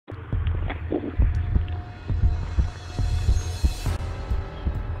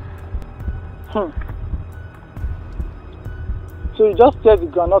Hmm. So you just test the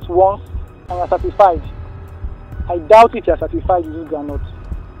groundnut once and you are satisfied. I doubt if you are satisfied with this groundnut.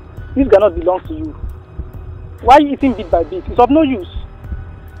 This groundnut belongs to you. Why are you eating bit by bit? It's of no use.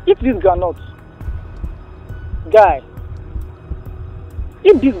 Eat this groundnut. Guy,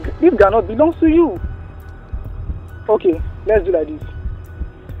 if this groundnut belongs to you. Okay, let's do like this.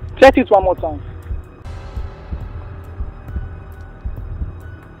 Test it one more time.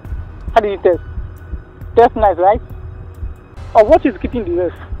 How did you test? Test nice, right? Or what is keeping the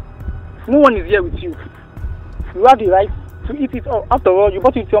rest? No one is here with you. You have the right to eat it all. After all, you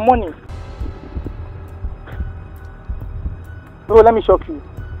bought it with your money. Bro, let me shock you.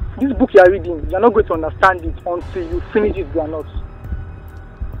 This book you are reading, you are not going to understand it until you finish this groundnut.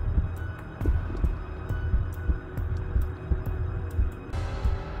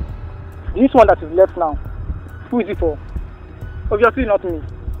 This one that is left now, who is it for? Obviously not me.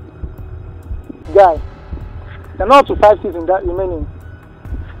 Guy, there are not up to 5 seeds in that remaining.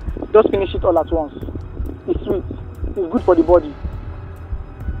 Just finish it all at once. It's sweet. It's good for the body.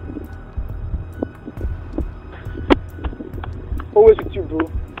 Always with you, bro.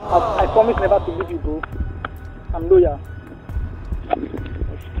 I promise never to leave you, bro. I'm loyal.